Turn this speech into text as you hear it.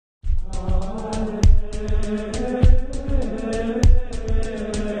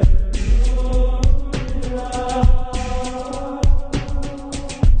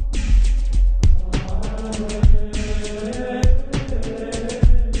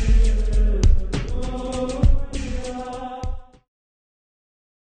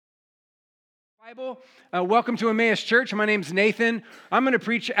Bible. Welcome to Emmaus Church. My name's Nathan. I'm going to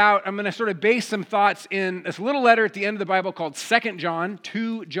preach out. I'm going to sort of base some thoughts in this little letter at the end of the Bible called 2 John,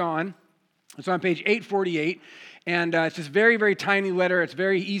 to John. It's on page 848, and it's this very, very tiny letter. It's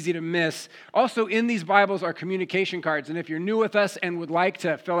very easy to miss. Also, in these Bibles are communication cards, and if you're new with us and would like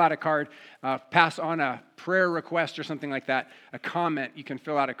to fill out a card, pass on a prayer request or something like that, a comment, you can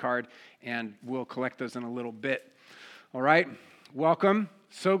fill out a card, and we'll collect those in a little bit. All right, welcome.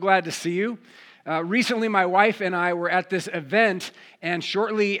 So glad to see you. Recently, my wife and I were at this event, and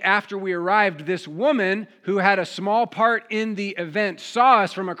shortly after we arrived, this woman who had a small part in the event saw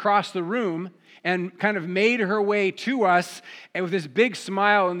us from across the room and kind of made her way to us and with this big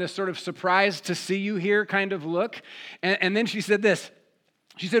smile and this sort of surprised to see you here kind of look. And then she said this.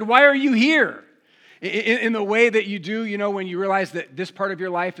 She said, "Why are you here?" In the way that you do, you know, when you realize that this part of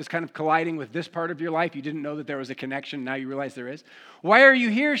your life is kind of colliding with this part of your life. You didn't know that there was a connection. Now you realize there is. "Why are you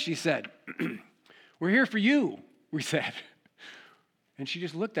here?" she said. "We're here for you," we said. And she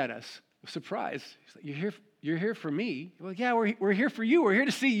just looked at us, surprised. She's like, You're here for me?" Well, yeah, we're here for you. We're here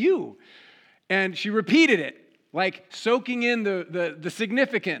to see you. And she repeated it, like soaking in the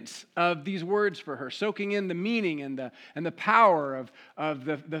significance of these words for her, soaking in the meaning and the power of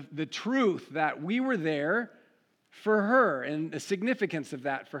the truth that we were there for her and the significance of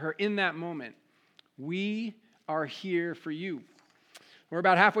that for her in that moment. We are here for you. We're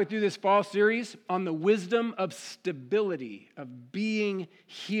about halfway through this fall series on the wisdom of stability, of being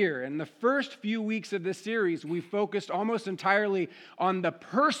here. And the first few weeks of this series, we focused almost entirely on the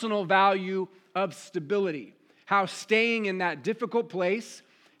personal value of stability. How staying in that difficult place,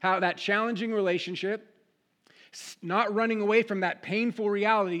 how that challenging relationship, not running away from that painful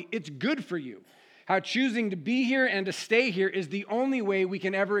reality, it's good for you. How choosing to be here and to stay here is the only way we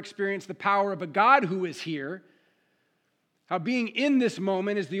can ever experience the power of a God who is here. How being in this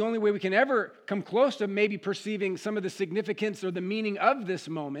moment is the only way we can ever come close to maybe perceiving some of the significance or the meaning of this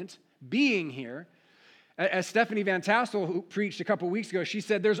moment, being here. As Stephanie Van Tassel, who preached a couple weeks ago, she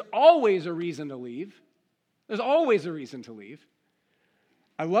said, there's always a reason to leave. There's always a reason to leave.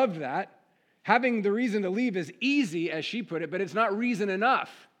 I loved that. Having the reason to leave is easy, as she put it, but it's not reason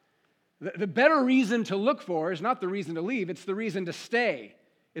enough. The better reason to look for is not the reason to leave, it's the reason to stay.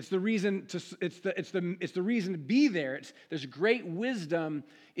 It's the reason to be there. There's great wisdom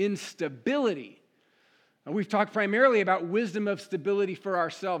in stability. And we've talked primarily about wisdom of stability for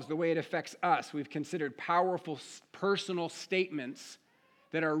ourselves, the way it affects us. We've considered powerful personal statements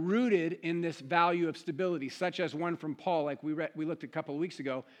that are rooted in this value of stability, such as one from Paul, like we looked at a couple of weeks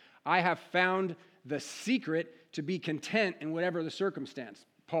ago. "I have found the secret to be content in whatever the circumstance."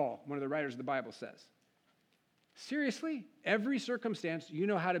 Paul, one of the writers of the Bible, says. Seriously? Every circumstance, you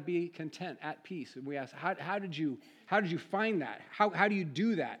know how to be content, at peace. And we ask, how did you find that? How do you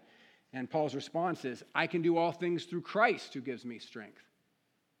do that? And Paul's response is, "I can do all things through Christ who gives me strength."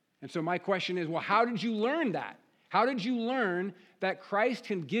 And so my question is, well, how did you learn that? How did you learn that Christ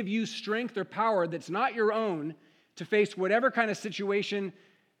can give you strength or power that's not your own to face whatever kind of situation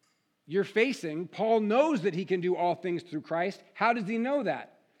you're facing? Paul knows that he can do all things through Christ. How does he know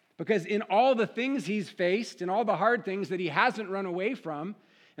that? Because in all the things he's faced, and all the hard things that he hasn't run away from,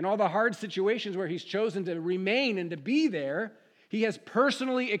 and all the hard situations where he's chosen to remain and to be there, he has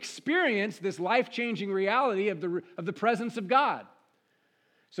personally experienced this life-changing reality of the presence of God.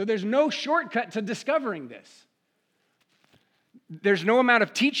 So there's no shortcut to discovering this. There's no amount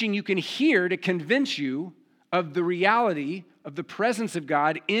of teaching you can hear to convince you of the reality of the presence of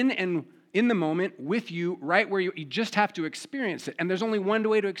God in the moment with you, right where you just have to experience it. And there's only one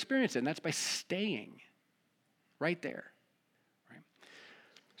way to experience it, and that's by staying right there. Right?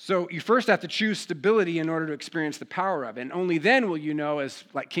 So you first have to choose stability in order to experience the power of it. And only then will you know, as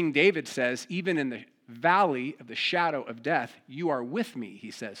like King David says, even in the valley of the shadow of death, you are with me,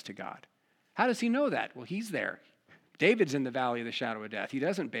 he says to God. How does he know that? Well, he's there. David's in the valley of the shadow of death. He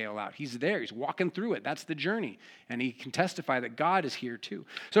doesn't bail out. He's there. He's walking through it. That's the journey. And he can testify that God is here too.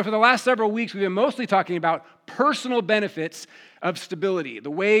 So for the last several weeks, we've been mostly talking about personal benefits of stability, the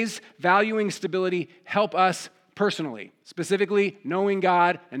ways valuing stability help us personally, specifically knowing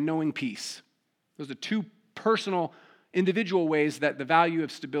God and knowing peace. Those are two personal, individual ways that the value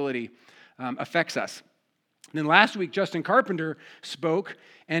of stability affects us. And then last week, Justin Carpenter spoke,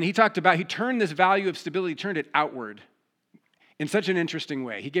 and he turned this value of stability, turned it outward in such an interesting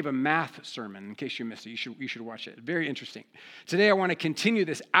way. He gave a math sermon. In case you missed it, you should watch it. Very interesting. Today, I want to continue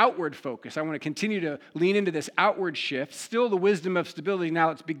this outward focus. I want to continue to lean into this outward shift, still the wisdom of stability. Now,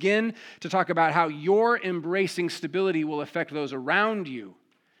 let's begin to talk about how your embracing stability will affect those around you.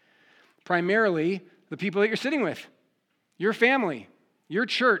 Primarily, the people that you're sitting with, your family, your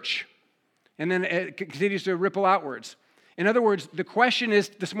church. And then it continues to ripple outwards. In other words,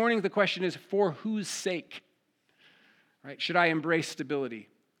 this morning the question is, for whose sake? Right? Should I embrace stability?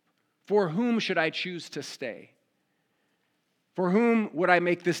 For whom should I choose to stay? For whom would I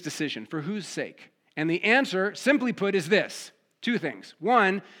make this decision? For whose sake? And the answer, simply put, is this. Two things.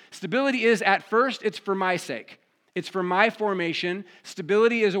 One, stability is, at first, it's for my sake. It's for my formation.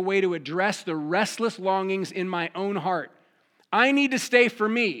 Stability is a way to address the restless longings in my own heart. I need to stay for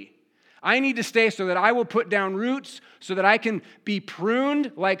me. I need to stay so that I will put down roots, so that I can be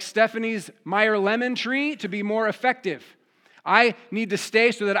pruned like Stephanie's Meyer lemon tree to be more effective. I need to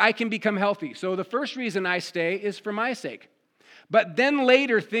stay so that I can become healthy. So the first reason I stay is for my sake. But then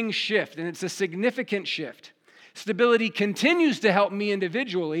later things shift, and it's a significant shift. Stability continues to help me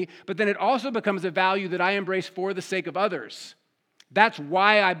individually, but then it also becomes a value that I embrace for the sake of others. That's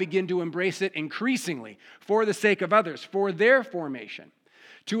why I begin to embrace it increasingly, for the sake of others, for their formation,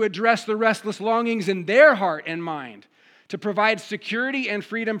 to address the restless longings in their heart and mind, to provide security and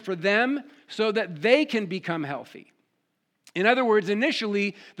freedom for them so that they can become healthy. In other words,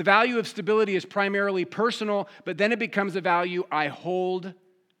 initially, the value of stability is primarily personal, but then it becomes a value I hold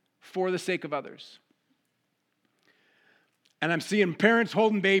for the sake of others. And I'm seeing parents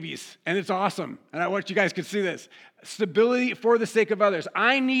holding babies, and it's awesome. And I want you guys to see this. Stability for the sake of others.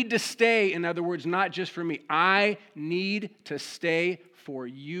 I need to stay, in other words, not just for me. I need to stay for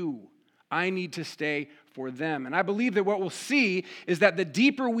you. I need to stay for them. And I believe that what we'll see is that the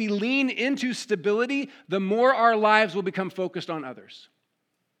deeper we lean into stability, the more our lives will become focused on others.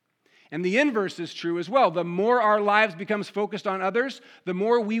 And the inverse is true as well. The more our lives becomes focused on others, the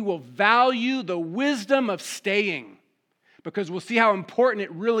more we will value the wisdom of staying. Because we'll see how important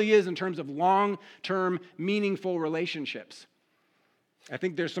it really is in terms of long-term, meaningful relationships. I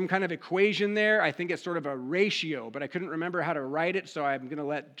think there's some kind of equation there. I think it's sort of a ratio, but I couldn't remember how to write it, so I'm going to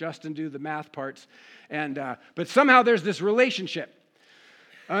let Justin do the math parts. But somehow there's this relationship.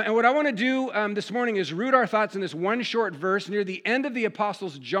 And what I want to do this morning is root our thoughts in this one short verse near the end of the Apostle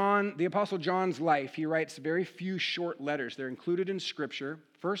John's life. He writes very few short letters. They're included in Scripture,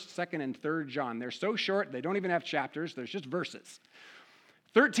 1st, 2nd, and 3rd John. They're so short, they don't even have chapters. There's just verses.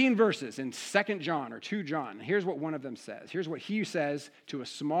 13 verses in 2nd John or 2 John. Here's what one of them says. Here's what he says to a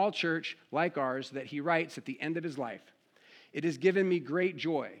small church like ours that he writes at the end of his life. It has given me great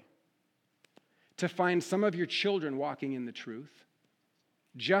joy to find some of your children walking in the truth,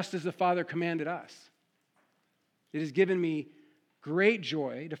 just as the Father commanded us. It has given me great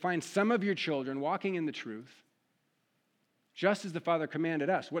joy to find some of your children walking in the truth, just as the Father commanded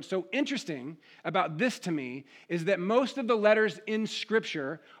us. What's so interesting about this to me is that most of the letters in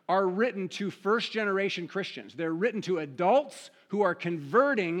Scripture are written to first-generation Christians. They're written to adults who are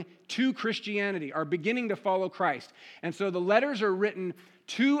converting to Christianity, are beginning to follow Christ. And so the letters are written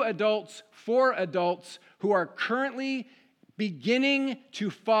to adults, for adults who are currently beginning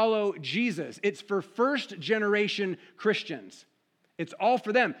to follow Jesus. It's for first-generation Christians. It's all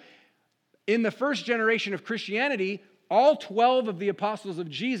for them. In the first generation of Christianity, all 12 of the apostles of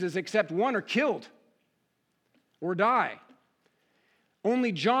Jesus, except one, are killed or die.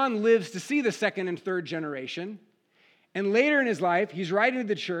 Only John lives to see the second and third generation. And later in his life, he's writing to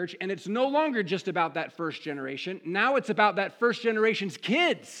the church, and it's no longer just about that first generation. Now it's about that first generation's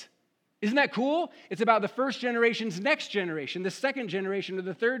kids. Isn't that cool? It's about the first generation's next generation, the second generation or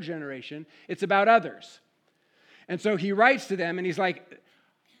the third generation. It's about others. And so he writes to them, and he's like,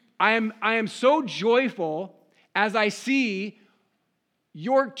 I am so joyful as I see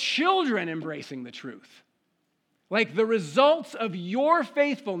your children embracing the truth. Like the results of your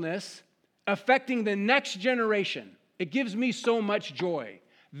faithfulness affecting the next generation. It gives me so much joy.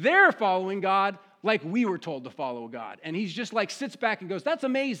 They're following God like we were told to follow God. And he's just like sits back and goes, that's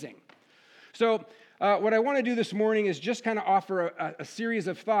amazing. So what I want to do this morning is just kind of offer a series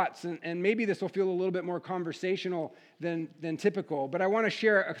of thoughts, and maybe this will feel a little bit more conversational than typical, but I want to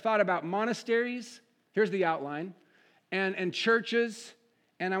share a thought about monasteries. Here's the outline, and churches,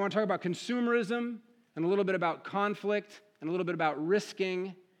 and I want to talk about consumerism, and a little bit about conflict, and a little bit about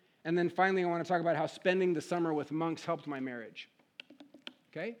risking, and then finally I want to talk about how spending the summer with monks helped my marriage.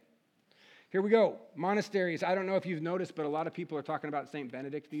 Okay? Here we go. Monasteries. I don't know if you've noticed, but a lot of people are talking about St.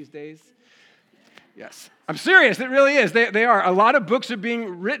 Benedict these days. Yes. I'm serious. It really is. They are. A lot of books are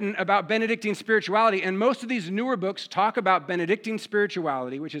being written about Benedictine spirituality, and most of these newer books talk about Benedictine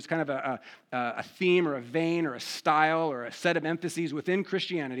spirituality, which is kind of a theme or a vein or a style or a set of emphases within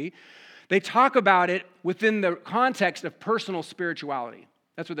Christianity. They talk about it within the context of personal spirituality.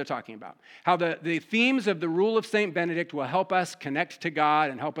 That's what they're talking about. How the themes of the rule of St. Benedict will help us connect to God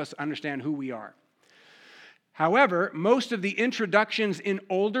and help us understand who we are. However, most of the introductions in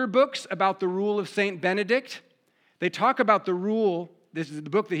older books about the rule of St. Benedict, they talk about the rule. This is the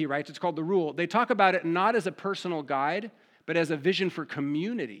book that he writes. It's called The Rule. They talk about it not as a personal guide, but as a vision for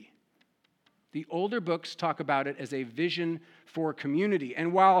community. The older books talk about it as a vision for community.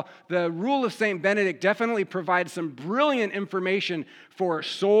 And while the Rule of St. Benedict definitely provides some brilliant information for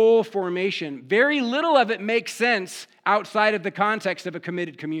soul formation, very little of it makes sense outside of the context of a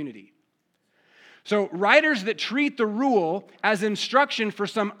committed community. So writers that treat the rule as instruction for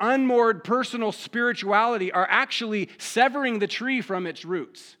some unmoored personal spirituality are actually severing the tree from its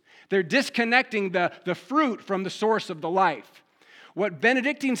roots. They're disconnecting the fruit from the source of the life. What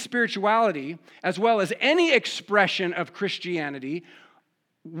Benedictine spirituality, as well as any expression of Christianity,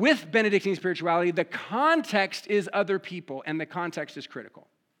 with Benedictine spirituality, the context is other people, and the context is critical.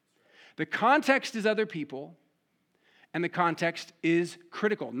 The context is other people, and the context is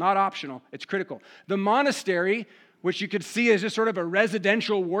critical, not optional, it's critical. The monastery, which you could see as just sort of a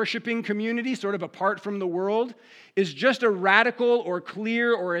residential worshiping community, sort of apart from the world, is just a radical or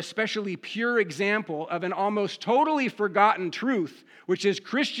clear or especially pure example of an almost totally forgotten truth, which is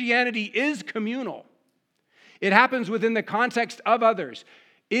Christianity is communal. It happens within the context of others.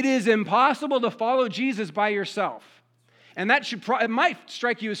 It is impossible to follow Jesus by yourself. And that it might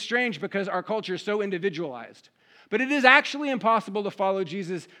strike you as strange because our culture is so individualized. But it is actually impossible to follow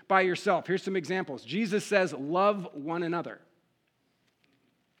Jesus by yourself. Here's some examples. Jesus says, love one another.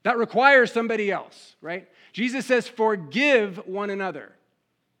 That requires somebody else, right? Jesus says, forgive one another.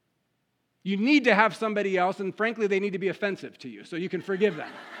 You need to have somebody else, and frankly, they need to be offensive to you so you can forgive them.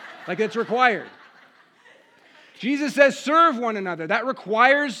 Like it's required. Jesus says, serve one another. That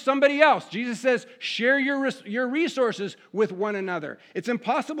requires somebody else. Jesus says, share your resources with one another. It's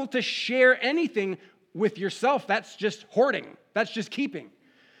impossible to share anything with yourself. That's just hoarding. That's just keeping.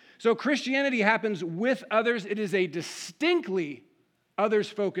 So Christianity happens with others. It is a distinctly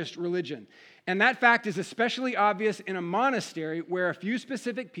others-focused religion. And that fact is especially obvious in a monastery where a few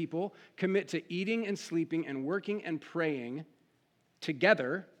specific people commit to eating and sleeping and working and praying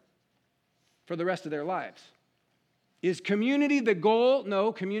together for the rest of their lives. Is community the goal?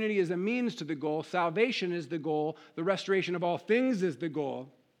 No, community is a means to the goal. Salvation is the goal. The restoration of all things is the goal.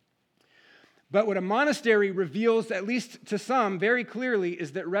 But what a monastery reveals, at least to some, very clearly,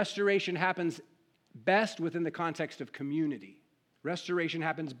 is that restoration happens best within the context of community. Restoration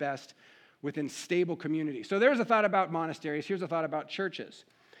happens best within stable community. So there's a thought about monasteries. Here's a thought about churches.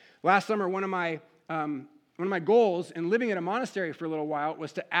 Last summer, one of my goals in living in a monastery for a little while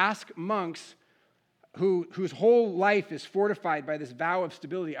was to ask monks whose whole life is fortified by this vow of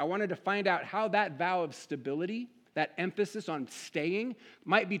stability. I wanted to find out how that vow of stability, that emphasis on staying,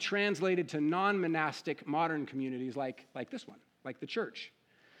 might be translated to non-monastic modern communities like this one, like the church.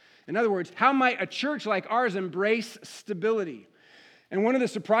 In other words, how might a church like ours embrace stability? And one of the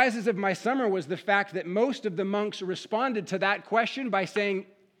surprises of my summer was the fact that most of the monks responded to that question by saying,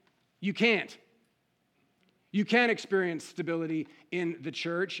 you can't. You can't experience stability in the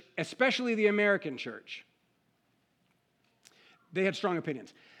church, especially the American church. They had strong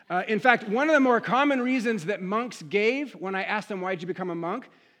opinions. In fact, one of the more common reasons that monks gave when I asked them, why did you become a monk?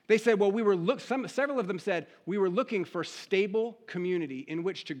 They said, well, several of them said, we were looking for stable community in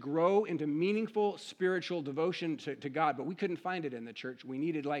which to grow into meaningful spiritual devotion to God, but we couldn't find it in the church. We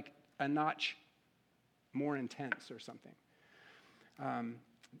needed like a notch more intense or something.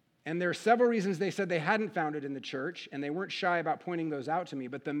 And there are several reasons they said they hadn't found it in the church, and they weren't shy about pointing those out to me.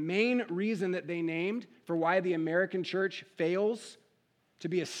 But the main reason that they named for why the American church fails to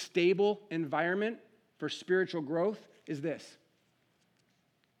be a stable environment for spiritual growth is this.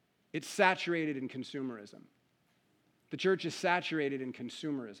 It's saturated in consumerism. The church is saturated in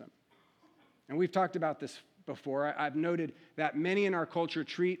consumerism. And we've talked about this before. I've noted that many in our culture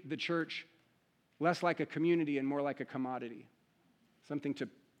treat the church less like a community and more like a commodity, something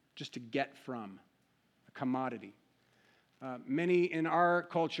just to get from, a commodity. Many in our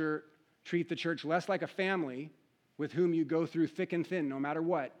culture treat the church less like a family with whom you go through thick and thin, no matter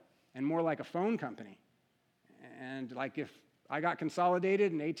what, and more like a phone company. And like if I got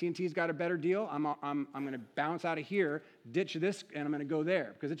consolidated and AT&T's got a better deal, I'm going to bounce out of here, ditch this, and I'm going to go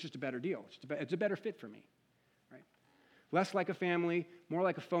there because it's just a better deal. It's a better fit for me, right? Less like a family, more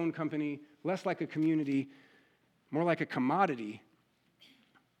like a phone company, less like a community, more like a commodity.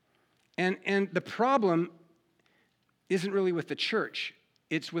 And the problem isn't really with the church.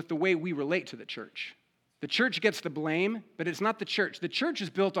 It's with the way we relate to the church. The church gets the blame, but it's not the church. The church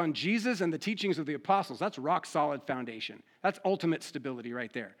is built on Jesus and the teachings of the apostles. That's rock solid foundation. That's ultimate stability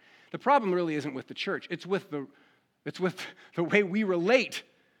right there. The problem really isn't with the church. It's with the way we relate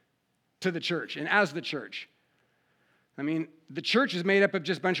to the church and as the church. I mean, the church is made up of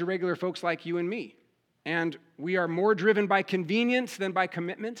just a bunch of regular folks like you and me. And we are more driven by convenience than by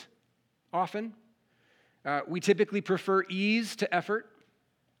commitment, often. We typically prefer ease to effort.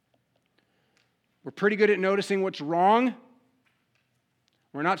 We're pretty good at noticing what's wrong.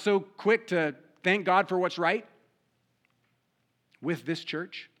 We're not so quick to thank God for what's right with this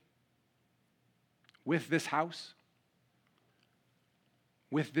church, with this house,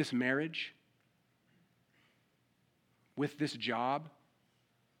 with this marriage, with this job,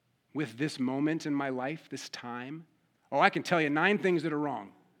 with this moment in my life, this time. Oh, I can tell you 9 things that are wrong,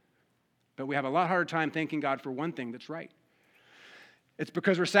 but we have a lot harder time thanking God for one thing that's right. It's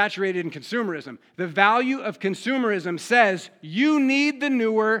because we're saturated in consumerism. The value of consumerism says you need the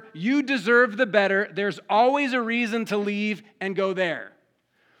newer, you deserve the better, there's always a reason to leave and go there.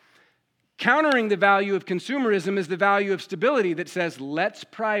 Countering the value of consumerism is the value of stability that says let's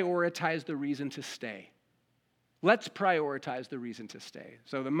prioritize the reason to stay. Let's prioritize the reason to stay.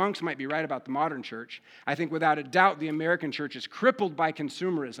 So the monks might be right about the modern church. I think without a doubt the American church is crippled by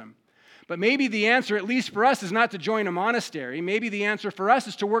consumerism. But maybe the answer, at least for us, is not to join a monastery. Maybe the answer for us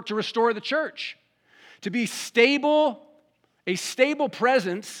is to work to restore the church, to be stable, a stable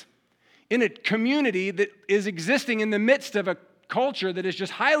presence in a community that is existing in the midst of a culture that is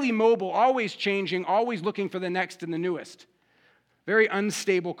just highly mobile, always changing, always looking for the next and the newest. Very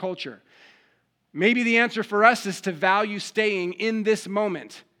unstable culture. Maybe the answer for us is to value staying in this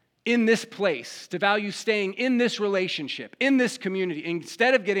moment, in this place, to value staying in this relationship, in this community,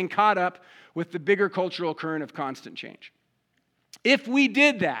 instead of getting caught up with the bigger cultural current of constant change. If we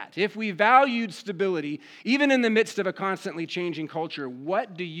did that, if we valued stability, even in the midst of a constantly changing culture,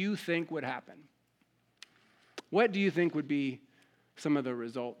 what do you think would happen? What do you think would be some of the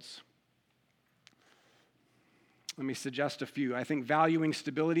results? Let me suggest a few. I think valuing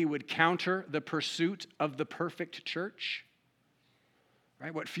stability would counter the pursuit of the perfect church.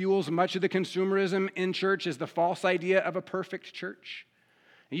 Right? What fuels much of the consumerism in church is the false idea of a perfect church.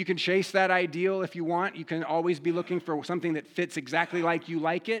 And you can chase that ideal if you want. You can always be looking for something that fits exactly like you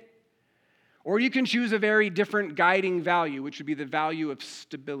like it. Or you can choose a very different guiding value, which would be the value of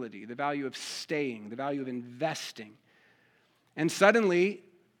stability, the value of staying, the value of investing. And suddenly,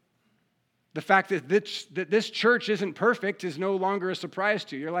 the fact that this church isn't perfect is no longer a surprise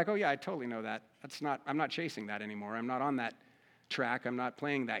to you. You're like, oh yeah, I totally know that. I'm not chasing that anymore. I'm not on that track. I'm not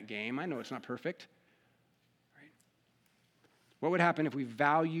playing that game. I know it's not perfect. Right? What would happen if we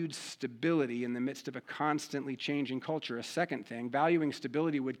valued stability in the midst of a constantly changing culture? A second thing, valuing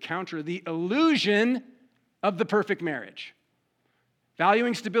stability would counter the illusion of the perfect marriage.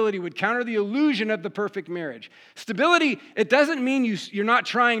 Valuing stability would counter the illusion of the perfect marriage. Stability, it doesn't mean you're not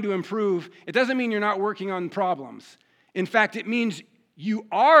trying to improve. It doesn't mean you're not working on problems. In fact, it means you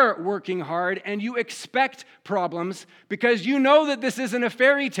are working hard and you expect problems because you know that this isn't a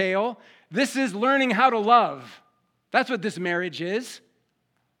fairy tale. This is learning how to love. That's what this marriage is.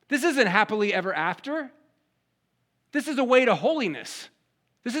 This isn't happily ever after. This is a way to holiness.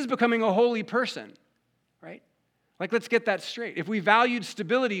 This is becoming a holy person, right? Like, let's get that straight. If we valued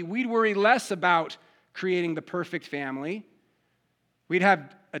stability, we'd worry less about creating the perfect family. We'd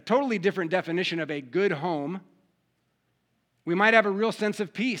have a totally different definition of a good home. We might have a real sense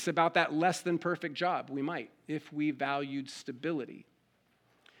of peace about that less than perfect job. We might, if we valued stability.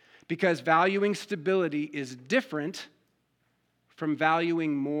 Because valuing stability is different from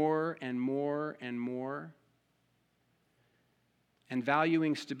valuing more and more and more. And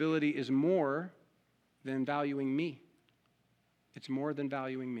valuing stability is more than valuing me. It's more than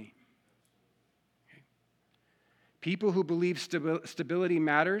valuing me. Okay. People who believe stability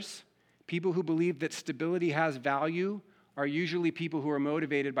matters, people who believe that stability has value, are usually people who are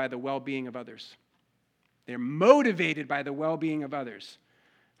motivated by the well-being of others. They're motivated by the well-being of others.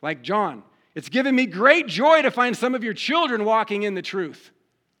 Like John, it's given me great joy to find some of your children walking in the truth.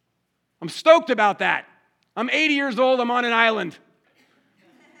 I'm stoked about that. I'm 80 years old, I'm on an island.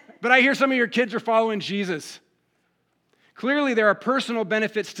 But I hear some of your kids are following Jesus. Clearly, there are personal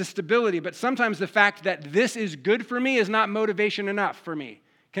benefits to stability, but sometimes the fact that this is good for me is not motivation enough for me.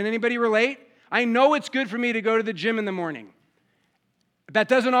 Can anybody relate? I know it's good for me to go to the gym in the morning. That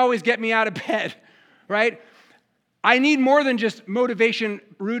doesn't always get me out of bed, right? I need more than just motivation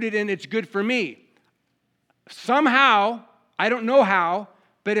rooted in it's good for me. Somehow, I don't know how,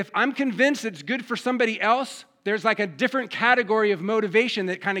 but if I'm convinced it's good for somebody else, there's like a different category of motivation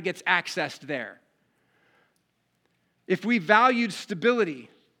that kind of gets accessed there. If we valued stability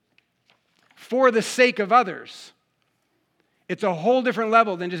for the sake of others, it's a whole different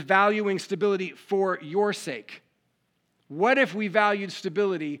level than just valuing stability for your sake. What if we valued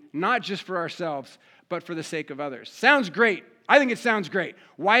stability not just for ourselves, but for the sake of others. Sounds great. I think it sounds great.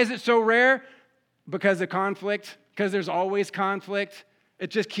 Why is it so rare? Because of conflict. Because there's always conflict.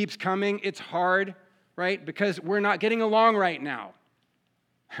 It just keeps coming. It's hard, right? Because we're not getting along right now.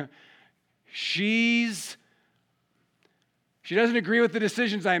 She doesn't agree with the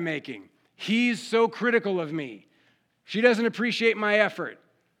decisions I'm making. He's so critical of me. She doesn't appreciate my effort.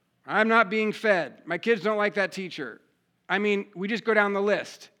 I'm not being fed. My kids don't like that teacher. I mean, we just go down the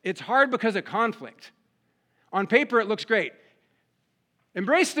list. It's hard because of conflict. On paper, it looks great.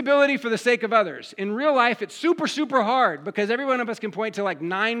 Embrace stability for the sake of others. In real life, it's super, super hard because every one of us can point to like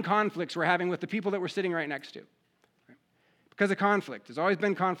 9 conflicts we're having with the people that we're sitting right next to. Because of conflict. There's always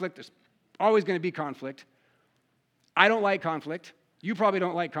been conflict. There's always going to be conflict. I don't like conflict. You probably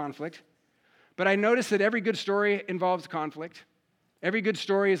don't like conflict. But I notice that every good story involves conflict. Every good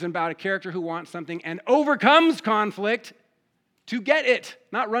story is about a character who wants something and overcomes conflict to get it,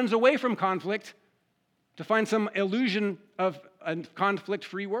 not runs away from conflict to find some illusion of a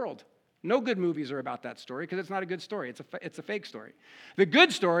conflict-free world. No good movies are about that story because it's not a good story. It's a fake story. The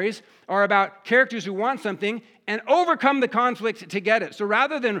good stories are about characters who want something and overcome the conflict to get it. So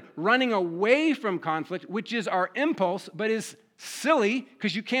rather than running away from conflict, which is our impulse, but is silly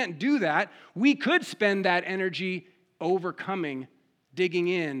because you can't do that, we could spend that energy overcoming, digging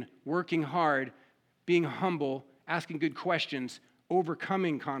in, working hard, being humble, asking good questions,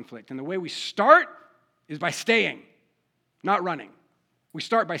 overcoming conflict. And the way we start is by staying, not running. We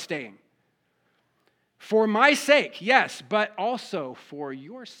start by staying. For my sake, yes, but also for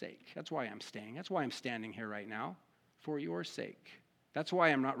your sake. That's why I'm staying. That's why I'm standing here right now, for your sake. That's why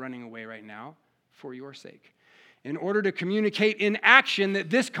I'm not running away right now, for your sake. In order to communicate in action that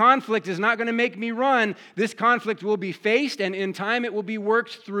this conflict is not going to make me run, this conflict will be faced, and in time it will be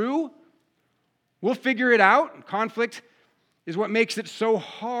worked through. We'll figure it out. Conflict is what makes it so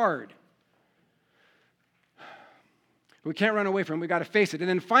hard. We can't run away from it. We've got to face it. And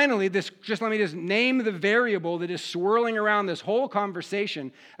then finally, let me just name the variable that is swirling around this whole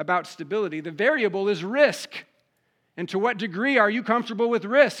conversation about stability. The variable is risk. And to what degree are you comfortable with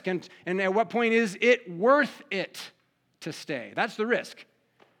risk? And at what point is it worth it to stay? That's the risk.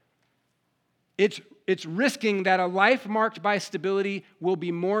 It's risking that a life marked by stability will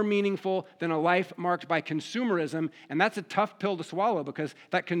be more meaningful than a life marked by consumerism. And that's a tough pill to swallow because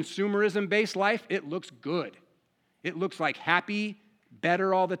that consumerism-based life, it looks good. It looks like happy,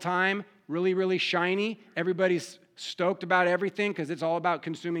 better all the time, really, really shiny. Everybody's stoked about everything because it's all about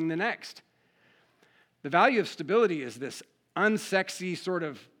consuming the next. The value of stability is this unsexy sort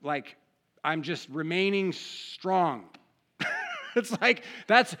of like, I'm just remaining strong. It's like,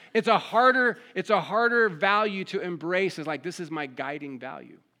 it's a harder value to embrace. It's like, this is my guiding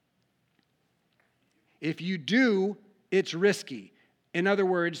value. If you do, it's risky. In other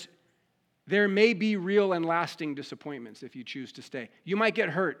words, there may be real and lasting disappointments if you choose to stay. You might get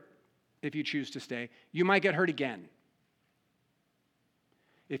hurt if you choose to stay. You might get hurt again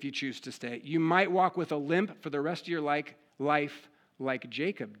if you choose to stay. You might walk with a limp for the rest of your life like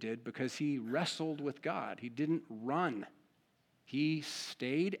Jacob did because he wrestled with God. He didn't run. He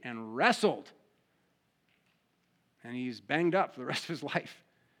stayed and wrestled. And he's banged up for the rest of his life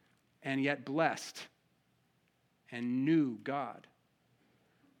and yet blessed and knew God.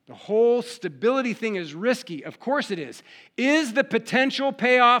 The whole stability thing is risky. Of course it is. Is the potential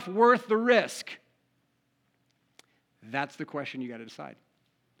payoff worth the risk? That's the question you got to decide.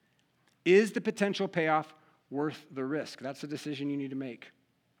 Is the potential payoff worth the risk? That's the decision you need to make.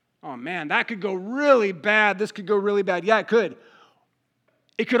 Oh man, that could go really bad. This could go really bad. Yeah, it could.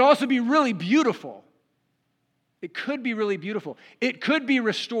 It could also be really beautiful. It could be really beautiful. It could be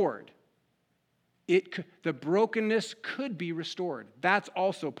restored. The brokenness could be restored. That's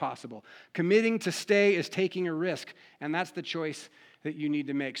also possible. Committing to stay is taking a risk, and that's the choice that you need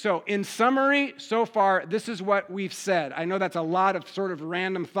to make. So in summary, so far, this is what we've said. I know that's a lot of sort of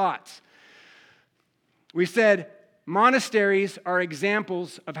random thoughts. We said monasteries are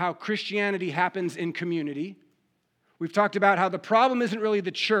examples of how Christianity happens in community. We've talked about how the problem isn't really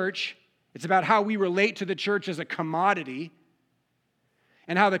the church. It's about how we relate to the church as a commodity,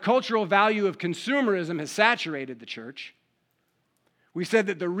 and how the cultural value of consumerism has saturated the church. We said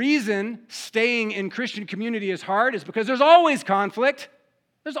that the reason staying in Christian community is hard is because there's always conflict.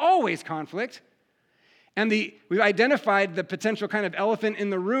 There's always conflict. And we've identified the potential kind of elephant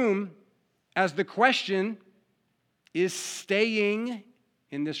in the room as the question, is staying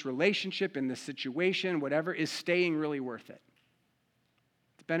in this relationship, in this situation, whatever, is staying really worth it?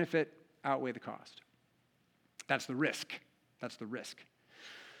 The benefit outweigh the cost. That's the risk. That's the risk.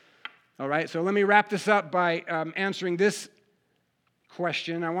 All right, so let me wrap this up by answering this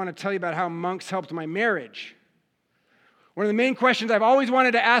question, I want to tell you about how monks helped my marriage. One of the main questions I've always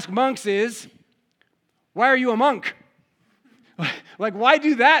wanted to ask monks is, why are you a monk? Like, why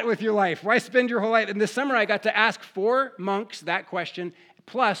do that with your life? Why spend your whole life? And this summer, I got to ask 4 monks that question,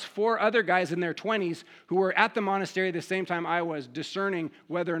 plus 4 other guys in their 20s who were at the monastery at the same time I was, discerning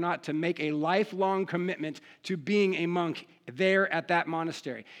whether or not to make a lifelong commitment to being a monk there at that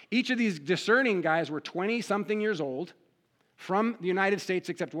monastery. Each of these discerning guys were 20-something years old, from the United States,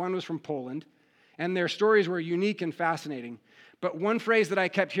 except one was from Poland, and their stories were unique and fascinating. But one phrase that I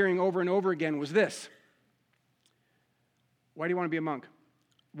kept hearing over and over again was this: why do you want to be a monk?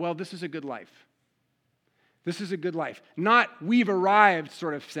 Well, this is a good life. This is a good life. Not we've arrived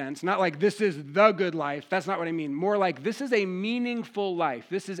sort of sense, not like this is the good life. That's not what I mean. More like this is a meaningful life.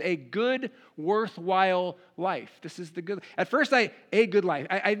 This is a good, worthwhile life. This is the good. At first, a good life.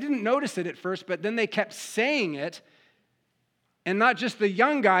 I didn't notice it at first, but then they kept saying it. And not just the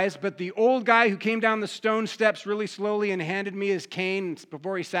young guys, but the old guy who came down the stone steps really slowly and handed me his cane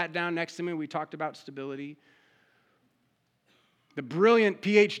before he sat down next to me. We talked about stability. The brilliant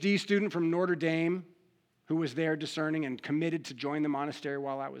PhD student from Notre Dame who was there discerning and committed to join the monastery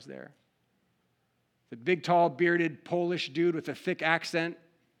while I was there. The big, tall, bearded Polish dude with a thick accent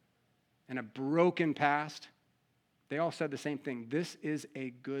and a broken past. They all said the same thing. This is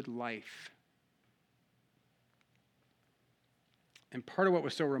a good life. And part of what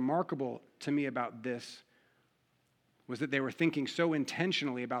was so remarkable to me about this was that they were thinking so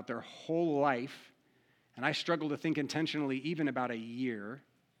intentionally about their whole life. And I struggle to think intentionally even about a year,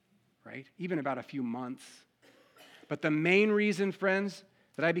 right? Even about a few months. But the main reason, friends,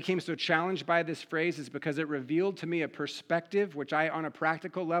 that I became so challenged by this phrase is because it revealed to me a perspective which I, on a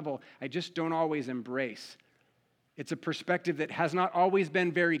practical level, I just don't always embrace. It's a perspective that has not always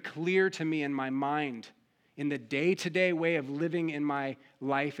been very clear to me in my mind, in the day-to-day way of living in my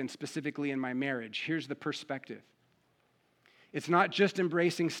life and specifically in my marriage. Here's the perspective. It's not just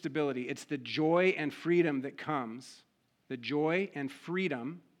embracing stability. It's the joy and freedom that comes,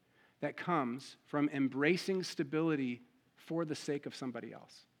 from embracing stability for the sake of somebody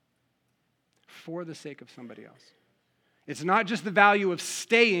else. For the sake of somebody else. It's not just the value of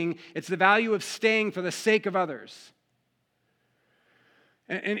staying, it's the value of staying for the sake of others.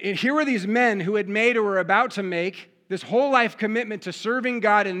 And here were these men who had made or were about to make this whole life commitment to serving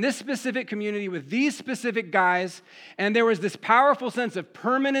God in this specific community with these specific guys, and there was this powerful sense of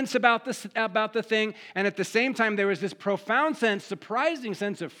permanence about the thing, and at the same time there was this profound sense, surprising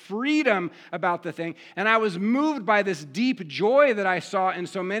sense of freedom about the thing, and I was moved by this deep joy that I saw in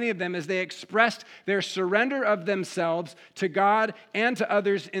so many of them as they expressed their surrender of themselves to God and to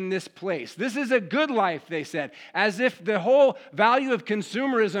others in this place. This is a good life, they said, as if the whole value of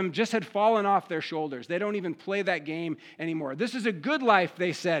consumerism just had fallen off their shoulders. They don't even play that game anymore. This is a good life,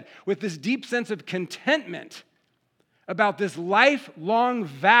 they said, with this deep sense of contentment about this lifelong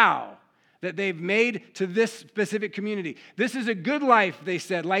vow that they've made to this specific community. This is a good life, they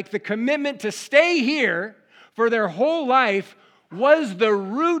said, like the commitment to stay here for their whole life was the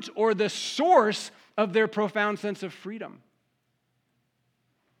root or the source of their profound sense of freedom.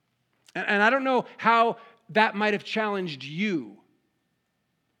 And I don't know how that might have challenged you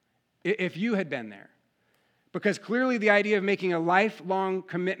if you had been there. Because clearly the idea of making a lifelong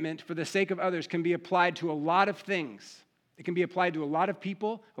commitment for the sake of others can be applied to a lot of things. It can be applied to a lot of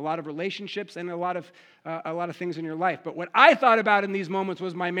people, a lot of relationships, and a lot of things in your life. But what I thought about in these moments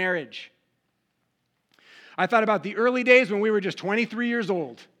was my marriage. I thought about the early days when we were just 23 years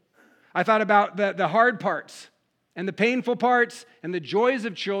old. I thought about the hard parts and the painful parts and the joys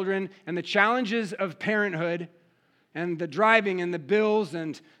of children and the challenges of parenthood and the driving and the bills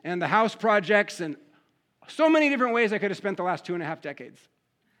and the house projects and so many different ways I could have spent the last 2.5 decades,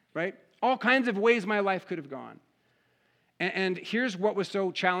 right? All kinds of ways my life could have gone. And here's what was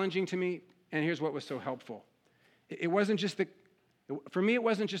so challenging to me, and here's what was so helpful. It wasn't just for me, it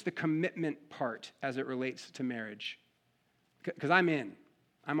wasn't just the commitment part as it relates to marriage, because I'm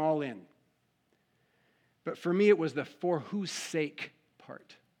all in. But for me, it was the for whose sake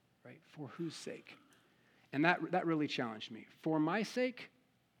part, right? For whose sake. And that really challenged me. For my sake,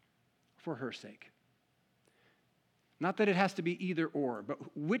 for her sake. Not that it has to be either or, but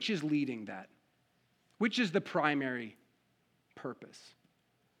which is leading that? Which is the primary purpose?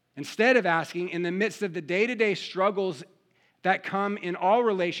 Instead of asking, in the midst of the day-to-day struggles that come in all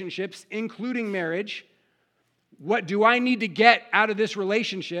relationships, including marriage, what do I need to get out of this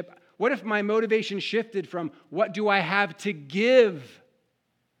relationship? What if my motivation shifted from what do I have to give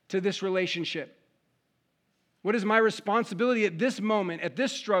to this relationship? What is my responsibility at this moment, at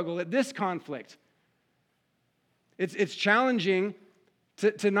this struggle, at this conflict? It's challenging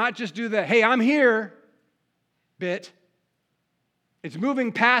to not just do the, hey, I'm here bit. It's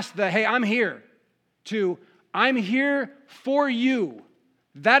moving past the, hey, I'm here, to, I'm here for you.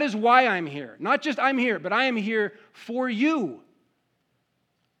 That is why I'm here. Not just I'm here, but I am here for you.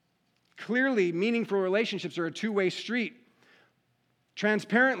 Clearly, meaningful relationships are a two-way street.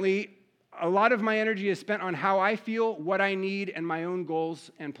 Transparently, a lot of my energy is spent on how I feel, what I need, and my own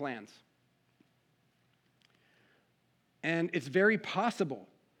goals and plans. And it's very possible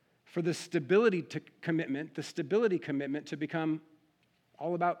for the stability commitment to become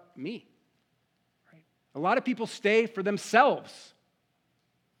all about me. Right? A lot of people stay for themselves.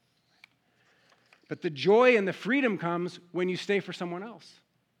 But the joy and the freedom comes when you stay for someone else.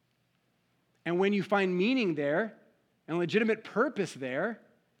 And when you find meaning there and legitimate purpose there,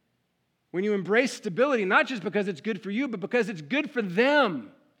 when you embrace stability, not just because it's good for you, but because it's good for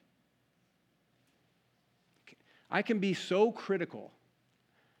them. I can be so critical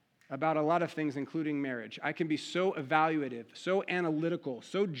about a lot of things, including marriage. I can be so evaluative, so analytical,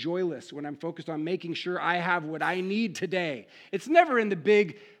 so joyless when I'm focused on making sure I have what I need today. It's never in the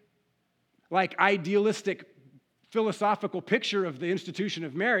big, like, idealistic, philosophical picture of the institution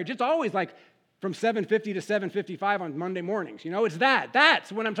of marriage. It's always like from 7:50 to 7:55 on Monday mornings. You know, it's that.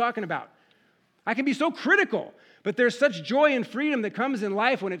 That's what I'm talking about. I can be so critical, but there's such joy and freedom that comes in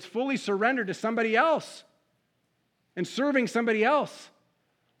life when it's fully surrendered to somebody else and serving somebody else.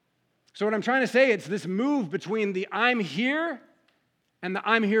 So what I'm trying to say, it's this move between the I'm here and the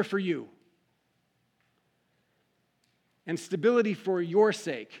I'm here for you. And stability for your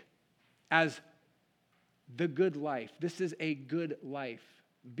sake as the good life. This is a good life,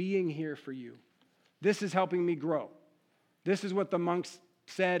 being here for you. This is helping me grow. This is what the monks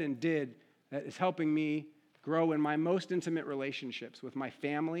said and did that is helping me grow in my most intimate relationships with my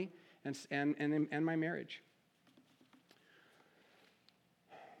family and my marriage.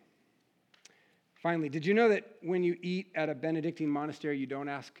 Finally, did you know that when you eat at a Benedictine monastery, you don't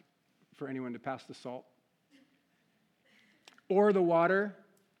ask for anyone to pass the salt or the water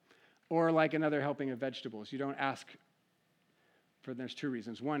or like another helping of vegetables? You don't ask for, there's two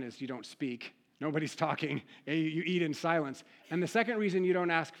reasons. One is you don't speak. Nobody's talking. You eat in silence. And the second reason you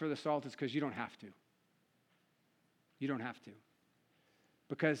don't ask for the salt is because you don't have to. You don't have to.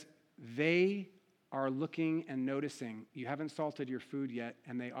 Because they are looking and noticing you haven't salted your food yet,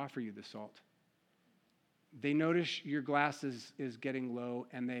 and they offer you the salt. They notice your glass is getting low,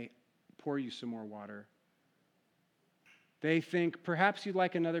 and they pour you some more water. They think, perhaps you'd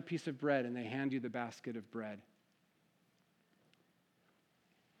like another piece of bread, and they hand you the basket of bread.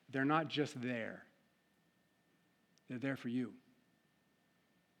 They're not just there. They're there for you.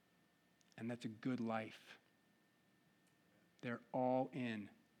 And that's a good life. They're all in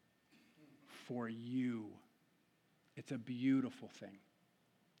for you. It's a beautiful thing.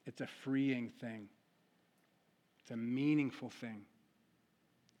 It's a freeing thing. It's a meaningful thing.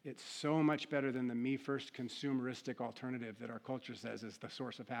 It's so much better than the me-first consumeristic alternative that our culture says is the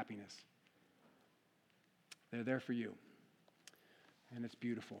source of happiness. They're there for you. And it's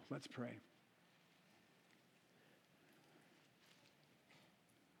beautiful. Let's pray.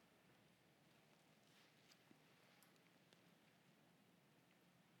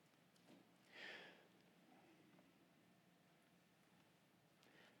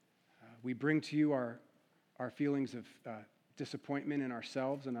 We bring to you our feelings of disappointment in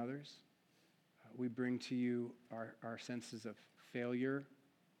ourselves and others. We bring to you our senses of failure,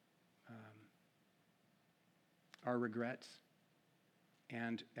 our regrets,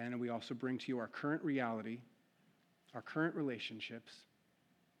 and we also bring to you our current reality, our current relationships,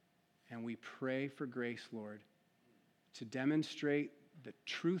 and we pray for grace, Lord, to demonstrate the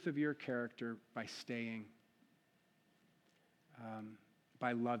truth of your character by staying,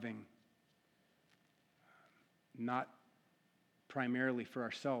 by loving, not primarily for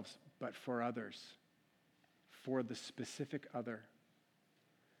ourselves, but for others, for the specific other.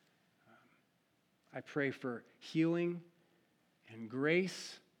 I pray for healing and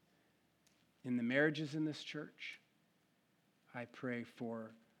grace in the marriages in this church. I pray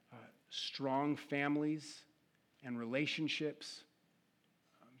for strong families and relationships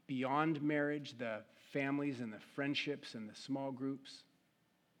beyond marriage, the families and the friendships and the small groups.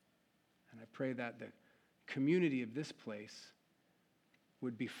 And I pray that the community of this place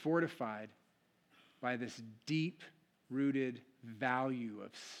would be fortified by this deep-rooted value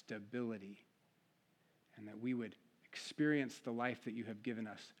of stability, and that we would experience the life that you have given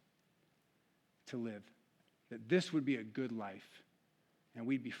us to live, that this would be a good life, and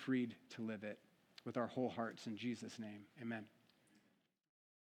we'd be freed to live it with our whole hearts. In Jesus' name, amen.